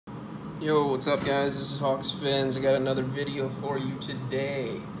Yo, what's up guys? This is Hawks Fins. I got another video for you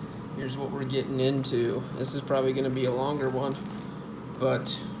today. Here's what we're getting into. This is probably going to be a longer one,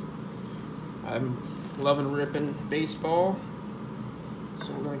 but I'm loving ripping baseball,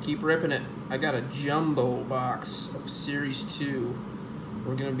 so we're going to keep ripping it. I got a jumbo box of Series 2.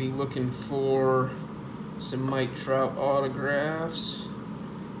 We're going to be looking for some Mike Trout autographs,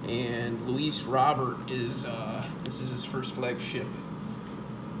 and Luis Robert is, this is his first flagship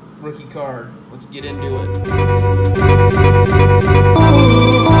rookie card. Let's get into it.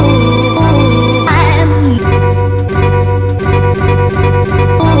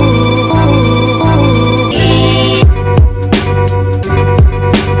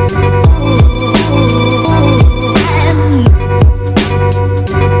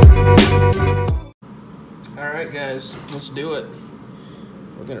 Alright guys, let's do it.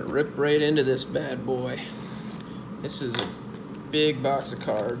 We're gonna rip right into this bad boy. This is a big box of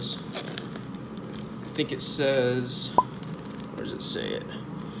cards. I think it says, where does it say it?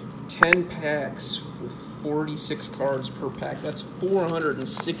 10 packs with 46 cards per pack. That's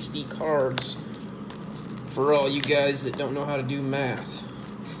 460 cards for all you guys that don't know how to do math.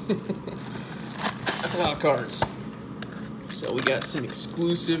 That's a lot of cards. So we got some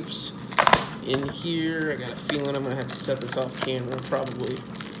exclusives in here. I got a feeling I'm gonna have to set this off camera probably.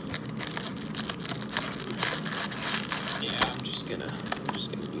 I'm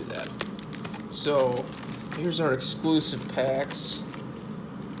just gonna do that. So here's our exclusive packs.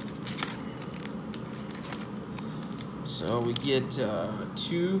 So we get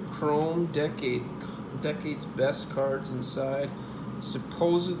 2 Chrome Decade's Best cards inside.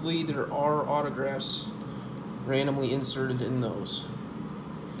 Supposedly there are autographs randomly inserted in those.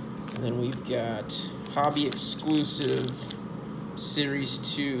 And then we've got Hobby exclusive Series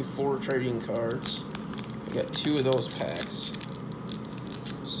 2 4 trading cards. We got 2 of those packs.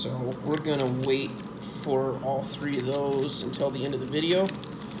 So we're gonna wait for all 3 of those until the end of the video.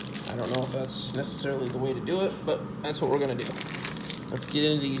 I don't know if that's necessarily the way to do it, but that's what we're gonna do. Let's get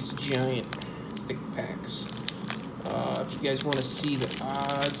into these giant thick packs. If you guys want to see the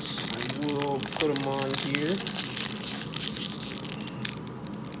odds, I will put them on here. It's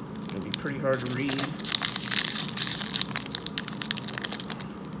gonna be pretty hard to read.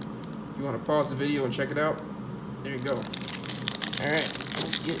 If you want to pause the video and check it out, there you go. Alright,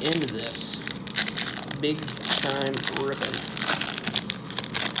 let's get into this. Big time ripping.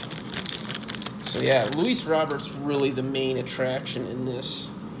 So yeah, Luis Robert's really the main attraction in this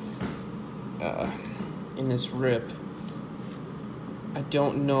rip. I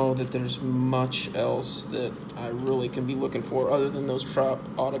don't know that there's much else that I really can be looking for other than those Trout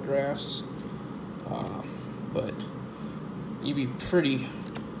autographs. But you'd be pretty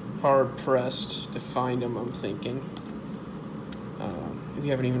hard pressed to find them, I'm thinking. If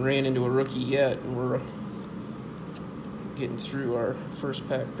you haven't even ran into a rookie yet, and we're getting through our first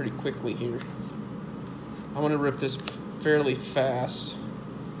pack pretty quickly here. I want to rip this fairly fast.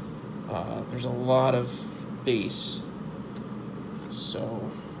 There's a lot of base,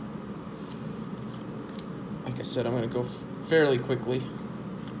 so like I said, I'm going to go fairly quickly.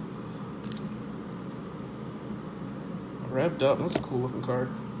 Revved up, that's a cool looking card.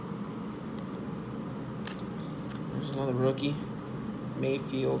 There's another rookie.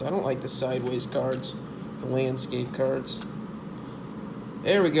 Mayfield. I don't like the sideways cards, the landscape cards.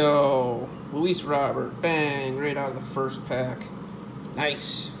 There we go. Luis Robert. Bang, right out of the first pack.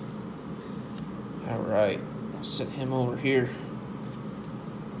 Nice. Alright, I'll set him over here.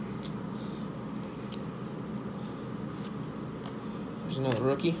 There's another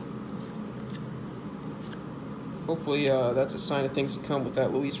rookie. Hopefully that's a sign of things to come with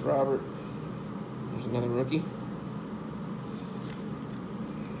that Luis Robert. There's another rookie.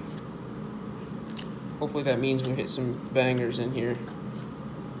 Hopefully that means we hit some bangers in here.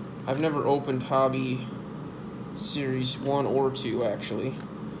 I've never opened Hobby Series 1 or 2, actually.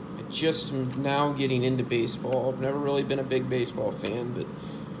 I just am now getting into baseball. I've never really been a big baseball fan, but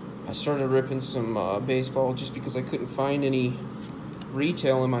I started ripping some baseball just because I couldn't find any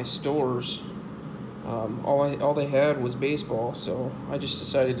retail in my stores. All they had was baseball, so I just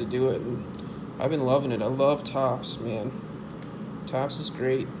decided to do it, and I've been loving it. I love Topps, man. Topps is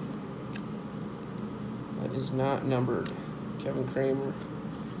great. That is not numbered. Kevin Kramer.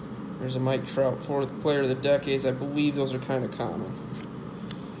 There's a Mike Trout, 4th player of the decades. I believe those are kind of common.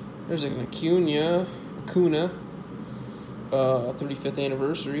 There's an Acuna, 35th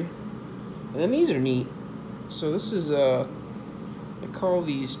anniversary. And then these are neat. So this is, they call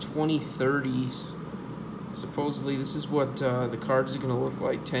these 2030s. Supposedly this is what the cards are going to look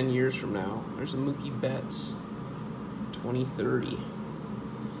like 10 years from now. There's a Mookie Betts, 2030.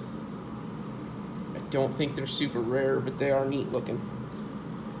 don't think they're super rare, but they are neat looking.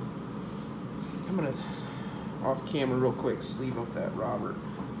 I'm gonna, off camera real quick, sleeve up that Robert.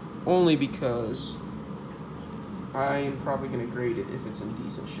 Only because I am probably gonna grade it if it's in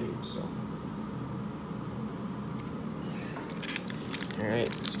decent shape, so. All right,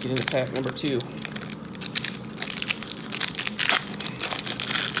 let's get into pack number 2.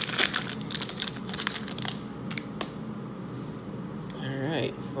 All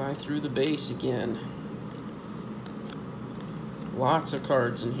right, fly through the base again. Lots of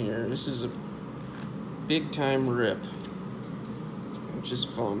cards in here. This is a big time rip, which is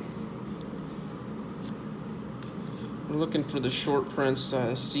fun. I'm looking for the short prints.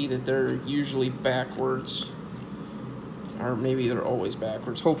 I see that they're usually backwards. Or maybe they're always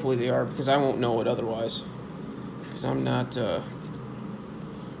backwards. Hopefully they are, because I won't know it otherwise. Because I'm not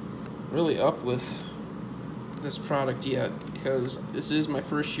really up with this product yet, because this is my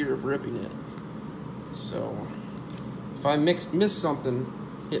first year of ripping it. So if I miss something,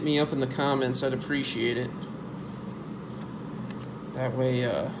 hit me up in the comments. I'd appreciate it. That way,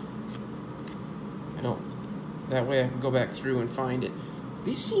 that way I can go back through and find it.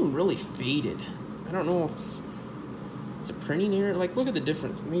 These seem really faded. I don't know if it's a printing error. Like, look at the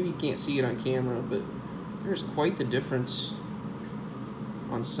difference. Maybe you can't see it on camera, but there's quite the difference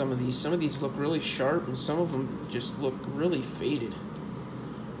on some of these. Some of these look really sharp, and some of them just look really faded.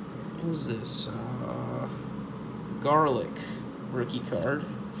 Who's this? Garlic rookie card.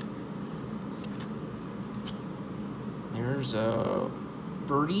 There's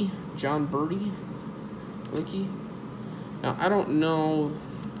Birdie, John Birdie rookie. Now, I don't know.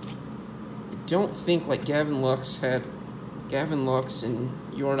 I don't think like Gavin Lux and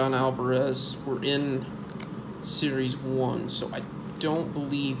Yordan Alvarez were in Series 1, so I don't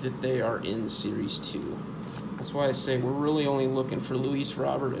believe that they are in Series 2. That's why I say we're really only looking for Luis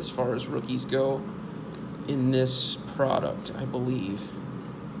Robert as far as rookies go in this product, I believe.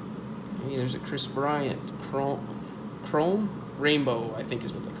 Maybe there's a Chris Bryant Chrome Rainbow, I think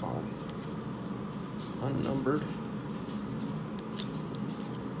is what they call them. Unnumbered.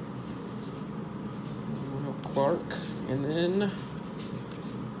 Clark, and then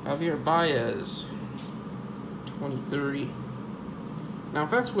Javier Baez, 2030. Now,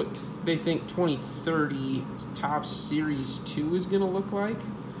 if that's what they think 2030 Topps Series 2 is going to look like,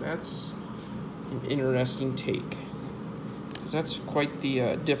 that's an interesting take. Because that's quite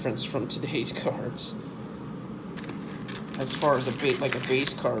the difference from today's cards, as far as a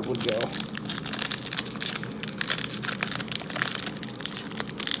base card would go.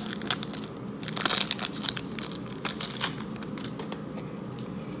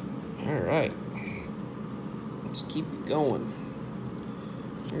 Alright, let's keep it going.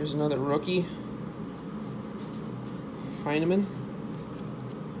 Here's another rookie, Heineman.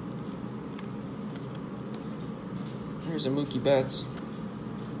 Here's a Mookie Betts.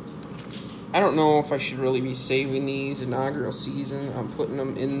 I don't know if I should really be saving these inaugural season. I'm putting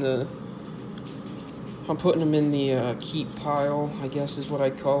them in the keep pile, I guess is what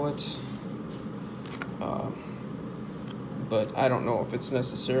I'd call it. But I don't know if it's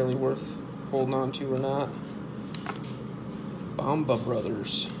necessarily worth holding on to or not. Bamba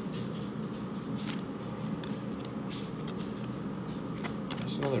Brothers.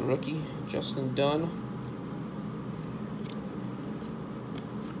 There's another rookie, Justin Dunn.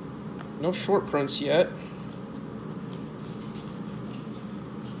 No short prints yet.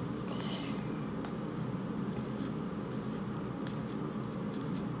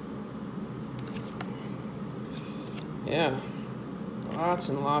 Yeah, lots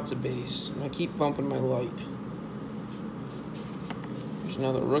and lots of base. And I keep bumping my light. There's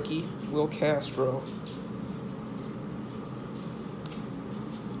another rookie, Will Castro.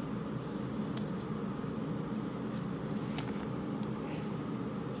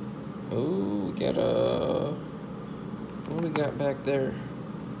 Oh, we got a... what do we got back there?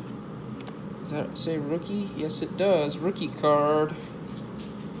 Does that say rookie? Yes, it does. Rookie card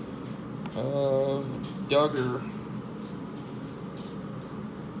of Duggar.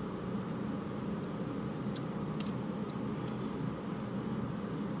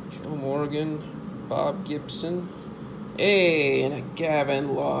 Joe Morgan, Bob Gibson. Hey, and a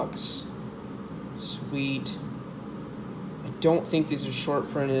Gavin Lux. Sweet. I don't think these are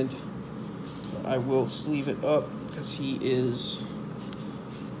short printed. I will sleeve it up because he is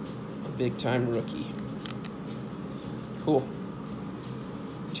a big time rookie. Cool.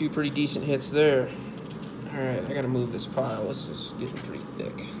 Two pretty decent hits there. Alright, I gotta move this pile. This is getting pretty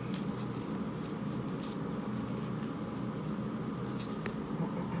thick.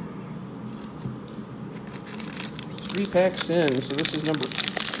 Three packs in, so this is number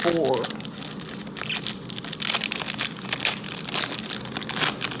 4.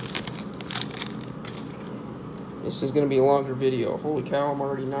 This is going to be a longer video. Holy cow, I'm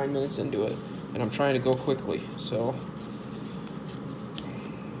already 9 minutes into it, and I'm trying to go quickly. So,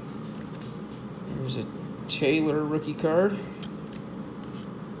 here's a Taylor rookie card.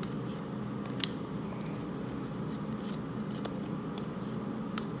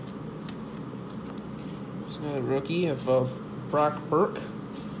 There's another rookie of Brock Burke.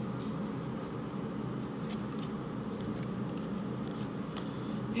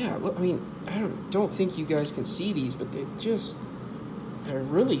 Yeah, look, I mean, I don't think you guys can see these, but they're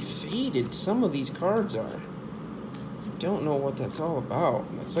really faded. Some of these cards are. I don't know what that's all about.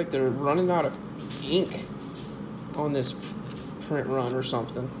 It's like they're running out of ink on this print run or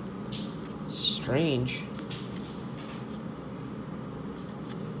something. It's strange.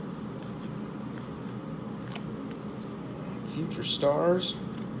 Future Stars.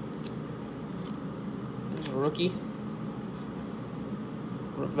 There's a rookie.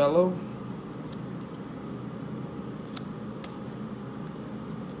 Ravello.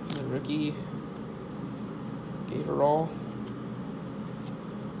 The rookie. Gatorall.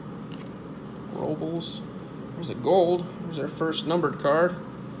 Robles. There's a gold. There's our first numbered card.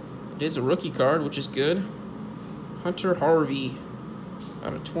 It is a rookie card, which is good. Hunter Harvey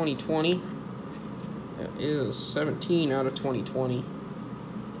out of 2020. That is 17 out of 2020.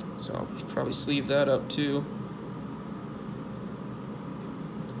 So I'll probably sleeve that up too.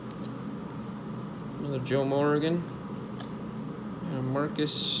 Another Joe Morgan. And a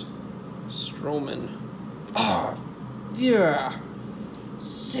Marcus Stroman. Oh, yeah.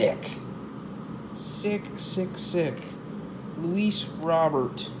 Sick. Sick, sick, sick. Luis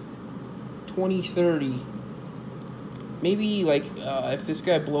Robert. 2030. Maybe, like, if this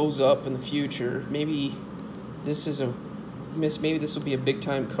guy blows up in the future, maybe this is maybe this will be a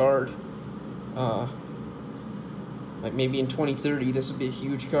big-time card. Like, maybe in 2030, this will be a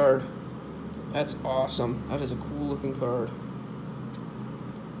huge card. That's awesome. That is a cool-looking card.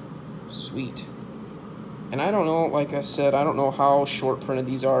 Sweet. And I don't know, like I said, I don't know how short printed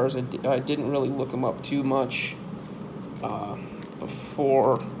these are. I didn't really look them up too much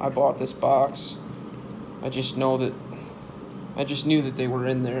before I bought this box. I just knew that they were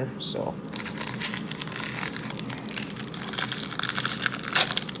in there, so.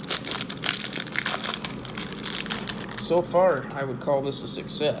 So far, I would call this a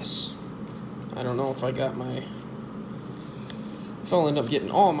success. I don't know if I'll end up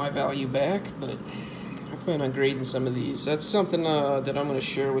getting all my value back, but I plan on grading some of these. That's something that I'm going to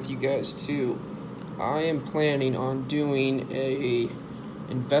share with you guys too. I am planning on doing a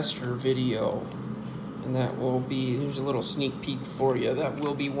investor video, and that will be, here's a little sneak peek for you. That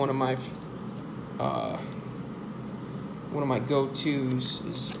will be one of my go-tos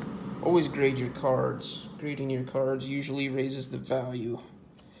is always grade your cards. Grading your cards usually raises the value.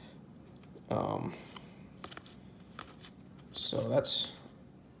 So that's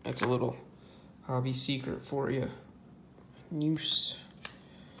a little hobby secret for you. News.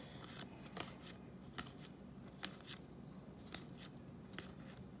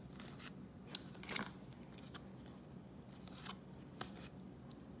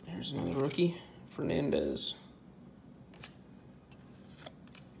 There's another rookie, Fernandez.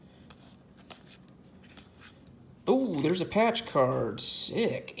 Oh, there's a patch card.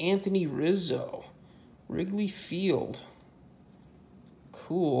 Sick. Anthony Rizzo. Wrigley Field.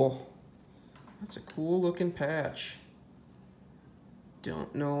 Cool. That's a cool looking patch.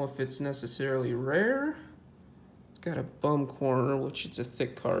 Don't know if it's necessarily rare. It's got a bum corner, which it's a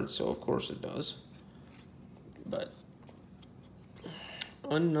thick card, so of course it does. But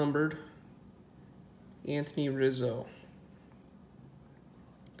unnumbered Anthony Rizzo.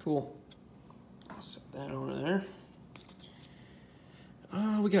 Cool. I'll set that over there.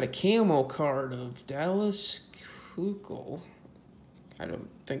 We got a camo card of Dallas Keuchel. I don't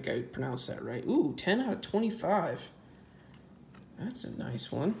think I pronounced that right. Ooh, 10 out of 25. That's a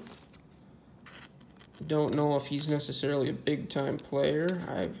nice one. Don't know if he's necessarily a big-time player.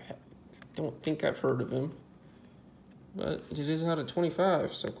 I don't think I've heard of him. But it is out of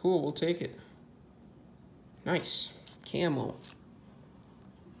 25, so cool, we'll take it. Nice. Camo.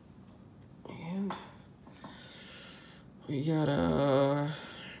 And we got a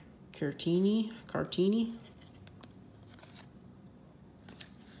Cartini.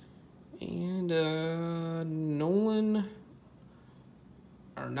 And Nolan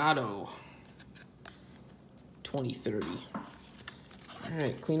Arenado. 2030.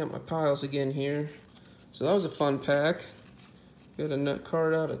 Alright, clean up my piles again here. So that was a fun pack. Got a nut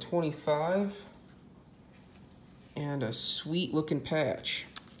card out of 25. And a sweet looking patch.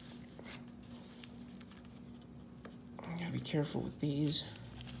 I gotta be careful with these.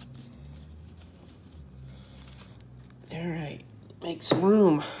 All right, make some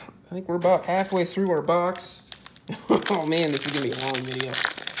room. I think we're about halfway through our box. Oh man, this is gonna be a long video.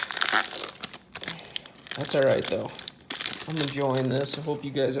 That's all right though. I'm enjoying this. I hope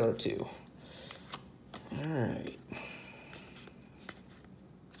you guys are too. All right.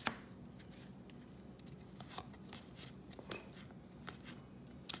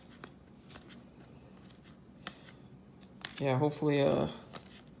 Yeah, hopefully I'm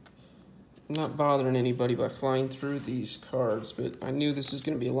not bothering anybody by flying through these cards, but I knew this was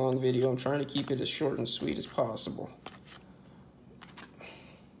going to be a long video. I'm trying to keep it as short and sweet as possible.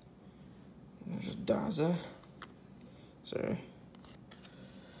 There's Daza. Sorry.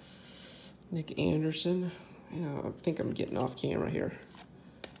 Nick Anderson. Yeah, I think I'm getting off camera here.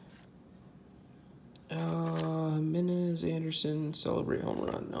 Jimenez, Anderson, celebrate home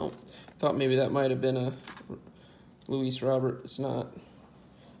run. No. Thought maybe that might have been a Luis Robert. It's not.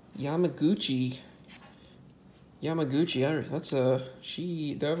 Yamaguchi. That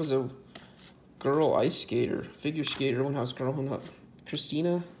was a girl ice skater, figure skater when I was growing up.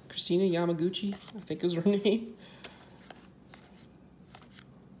 Christina Yamaguchi, I think is her name.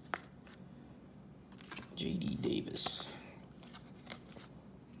 J.D. Davis.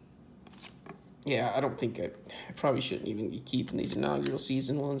 Yeah, I don't think I probably shouldn't even be keeping these inaugural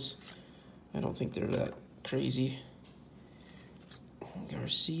season ones. I don't think they're that crazy.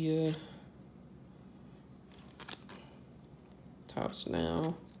 Garcia. Tops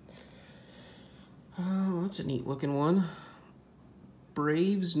now. Oh, that's a neat looking one.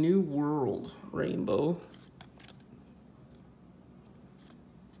 Braves New World Rainbow.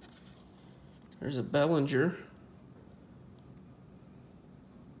 There's a Bellinger.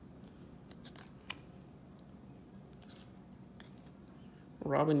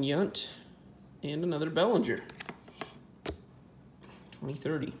 Robin Yount. And another Bellinger.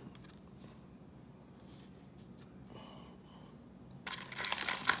 2030.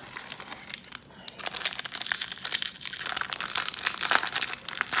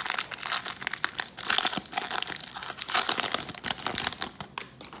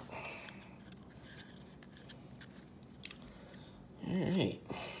 All right.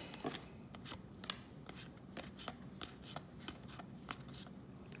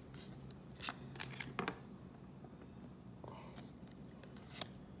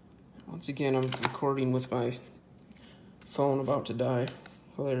 Once again, I'm recording with my phone about to die.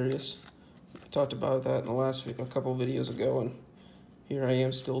 Hilarious. I talked about that in the last a couple videos ago, and here I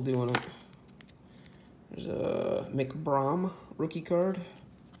am still doing it. There's a McBrom rookie card.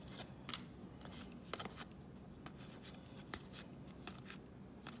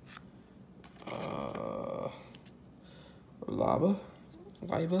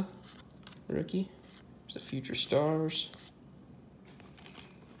 Liva rookie. There's a Future Stars.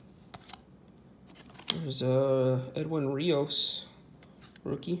 There's Edwin Rios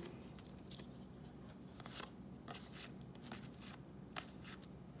rookie.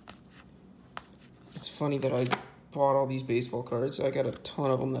 It's funny that I bought all these baseball cards. I got a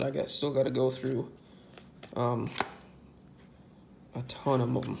ton of them that I still got to go through. A ton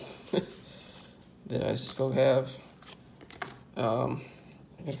of them that I still have.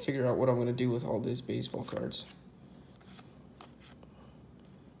 I got to figure out what I'm going to do with all these baseball cards.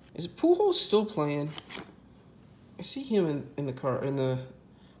 Is Pujols still playing? I see him in the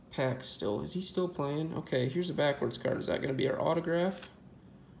pack still. Is he still playing? Okay, here's a backwards card. Is that going to be our autograph?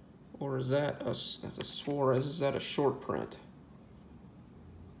 Or is that that's a Suarez? Is that a short print?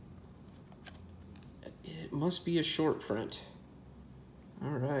 It must be a short print. All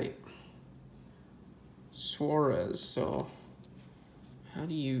right. Suarez. So how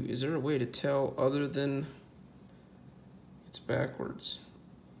do you, is there a way to tell other than it's backwards?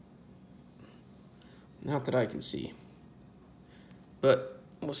 Not that I can see. But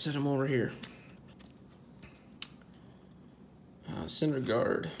we'll set him over here.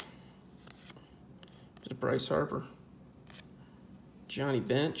 Syndergaard. There's a Bryce Harper. Johnny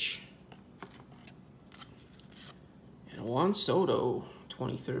Bench. And Juan Soto,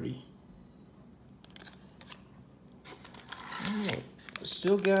 2030. All right.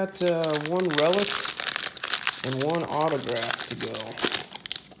 Still got one relic and one autograph to go.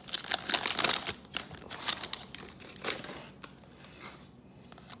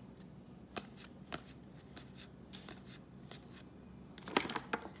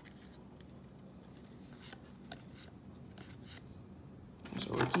 There's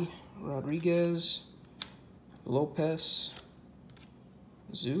a rookie, Rodriguez, Lopez,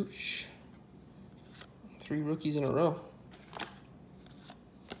 Zuch. 3 rookies in a row.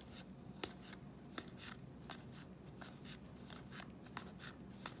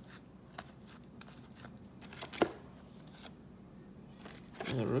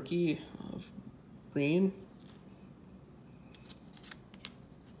 And the rookie of Breen.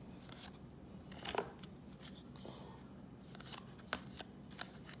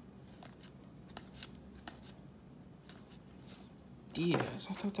 Diaz.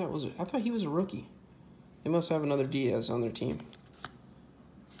 I thought he was a rookie. They must have another Diaz on their team.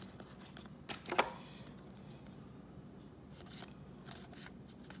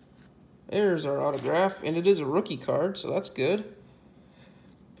 There's our autograph, and it is a rookie card, so that's good.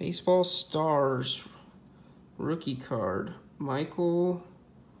 Baseball Stars rookie card. Michael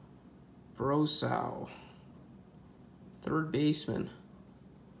Brosseau, third baseman.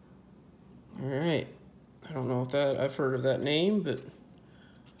 All right. I don't know if I've heard of that name, but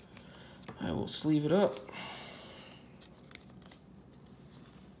I will sleeve it up.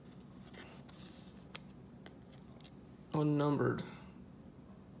 Unnumbered.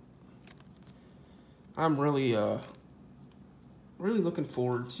 I'm really looking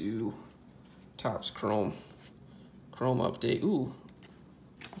forward to Topps Chrome update. Ooh,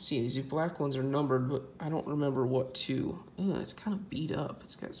 let's see, these black ones are numbered, but I don't remember what to. It's kind of beat up.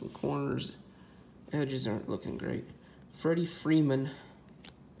 It's got some corners. Edges aren't looking great. Freddie Freeman.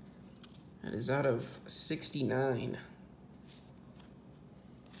 That is out of 69.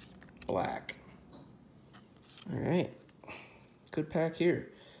 Black. All right. Good pack here.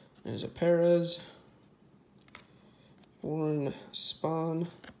 There's a Perez. Warren Spahn.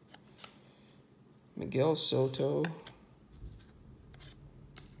 Miguel Soto.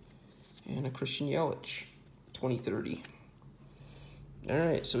 And a Christian Yelich. 2030. All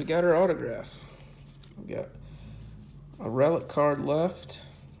right, so we got our autograph. We got a relic card left.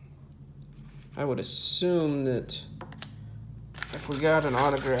 I would assume that if we got an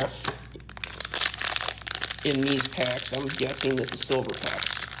autograph in these packs, I'm guessing that the silver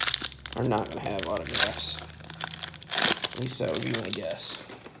packs are not going to have autographs. At least that would be my guess.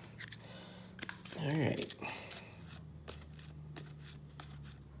 All right.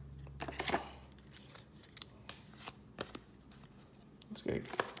 Let's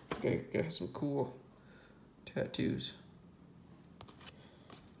get some cool tattoos.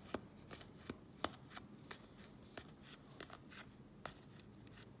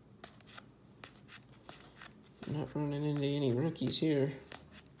 Not running into any rookies here.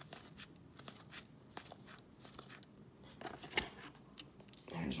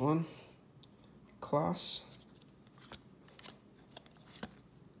 There's one. Klaus.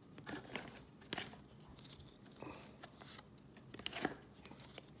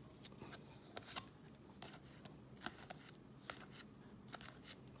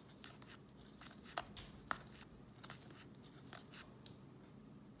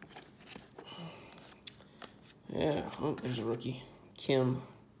 Yeah, oh, there's a rookie. Kim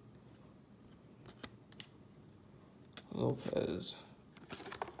Lopez.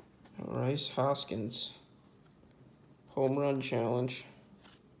 Rice Hoskins. Home run challenge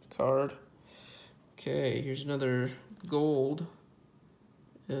card. Okay, here's another gold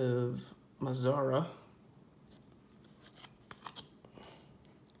of Mazzara.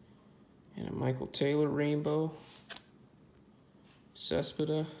 And a Michael Taylor rainbow.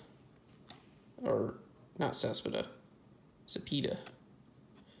 Cespedes. Or not Cespedes. Cepeda.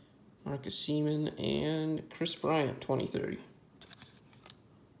 Marcus Seaman and Chris Bryant, 2030.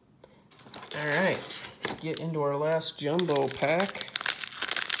 All right, let's get into our last jumbo pack.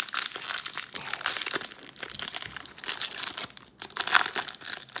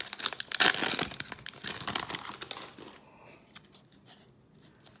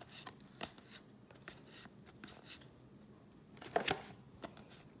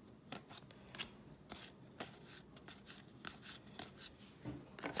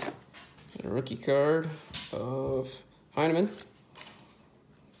 A rookie card of Heineman.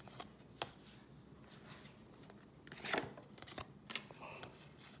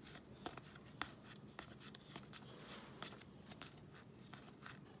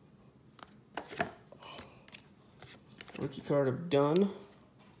 Rookie card of Dunn.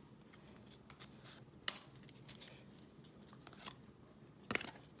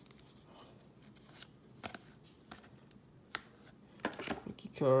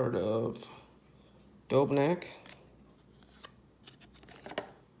 Rookie card of Dobnak.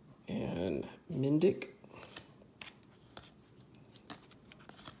 And Mendick.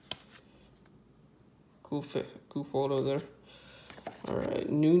 Cool photo there. All right,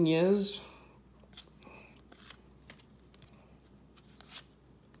 Nunez.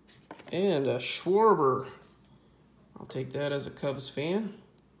 And a Schwarber. I'll take that as a Cubs fan.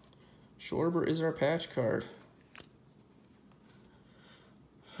 Schwarber is our patch card.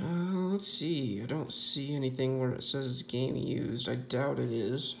 Let's see. I don't see anything where it says it's game used. I doubt it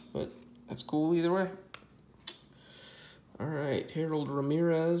is, but that's cool either way. All right, Harold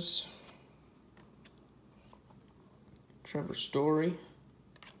Ramirez, Trevor Story,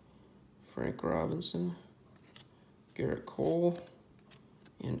 Frank Robinson, Garrett Cole,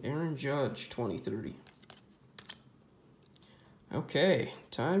 and Aaron Judge, 2030. Okay,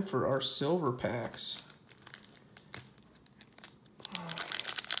 time for our silver packs.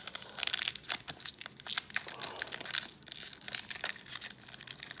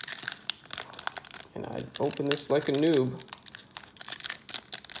 And I open this like a noob.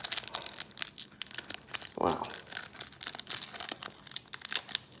 Wow.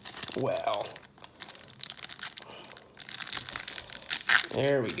 Well.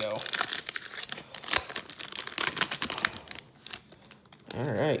 There we go.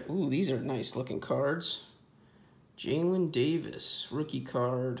 All right. Ooh, these are nice looking cards. Jalen Davis, rookie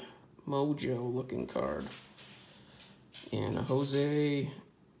card. Mojo looking card. And a Jose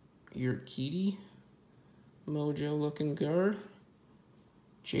Urquidy, Mojo looking card.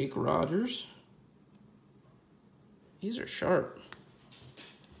 Jake Rogers. These are sharp.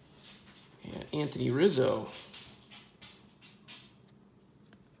 And Anthony Rizzo.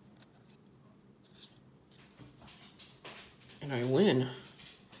 And I win.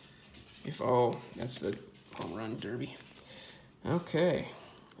 Oh, that's the home run derby. Okay.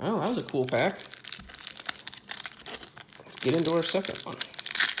 Well, that was a cool pack. Let's get into our second one.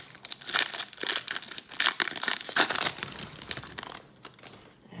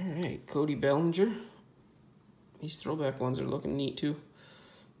 All right, Cody Bellinger. These throwback ones are looking neat too.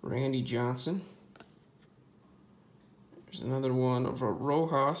 Randy Johnson. There's another one of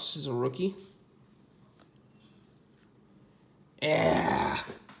Rojas is a rookie. Yeah,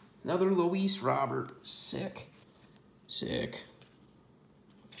 another Luis Robert. Sick. Sick.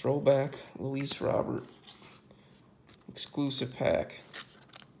 Throwback Luis Robert. Exclusive pack.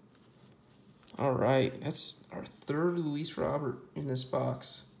 All right, that's our third Luis Robert in this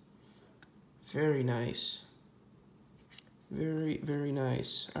box. Very nice. Very, very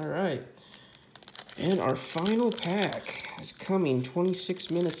nice. All right. And our final pack is coming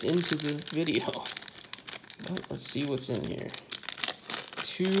 26 minutes into the video. Let's see what's in here.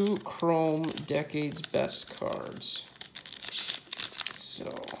 2 Chrome Decades Best cards. So,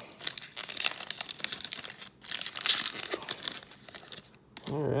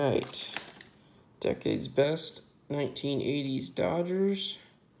 all right. Decades Best 1980s Dodgers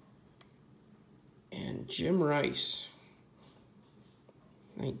and Jim Rice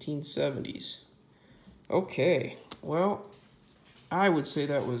 1970s. Okay, well, I would say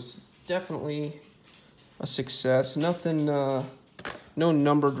that was definitely a success. Nothing, no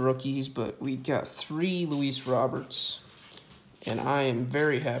numbered rookies, but we got 3 Luis Roberts, and I am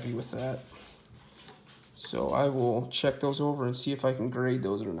very happy with that. So I will check those over and see if I can grade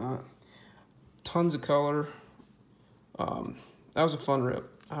those or not. Tons of color. That was a fun rip.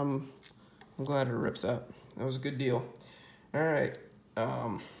 I'm glad I ripped that. That was a good deal. All right.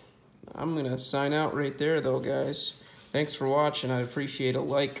 I'm going to sign out right there, though, guys. Thanks for watching. I'd appreciate a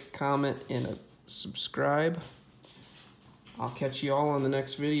like, comment, and a subscribe. I'll catch you all on the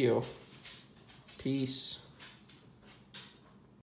next video. Peace.